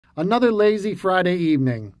Another lazy Friday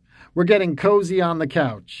evening. We're getting cozy on the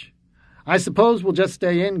couch. I suppose we'll just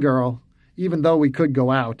stay in, girl, even though we could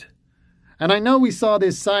go out. And I know we saw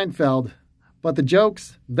this Seinfeld, but the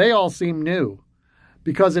jokes, they all seem new,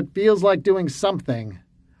 because it feels like doing something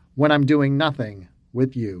when I'm doing nothing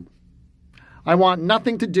with you. I want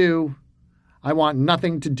nothing to do. I want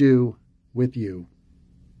nothing to do with you.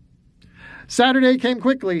 Saturday came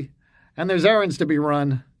quickly, and there's errands to be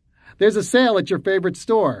run. There's a sale at your favorite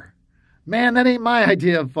store. Man, that ain't my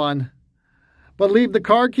idea of fun. But leave the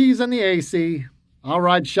car keys and the AC. I'll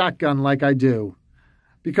ride shotgun like I do,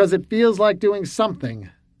 because it feels like doing something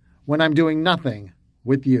when I'm doing nothing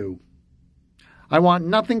with you. I want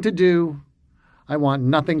nothing to do. I want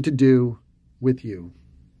nothing to do with you.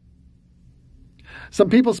 Some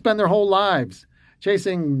people spend their whole lives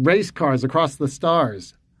chasing race cars across the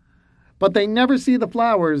stars, but they never see the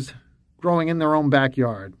flowers growing in their own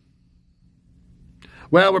backyard.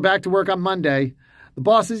 Well, we're back to work on Monday. The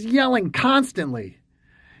boss is yelling constantly.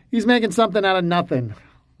 He's making something out of nothing,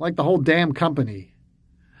 like the whole damn company.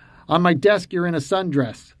 On my desk, you're in a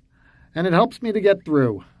sundress, and it helps me to get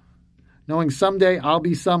through, knowing someday I'll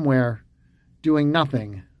be somewhere doing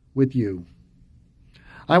nothing with you.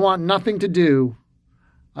 I want nothing to do.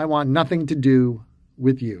 I want nothing to do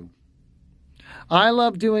with you. I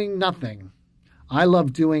love doing nothing. I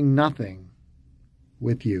love doing nothing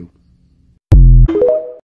with you.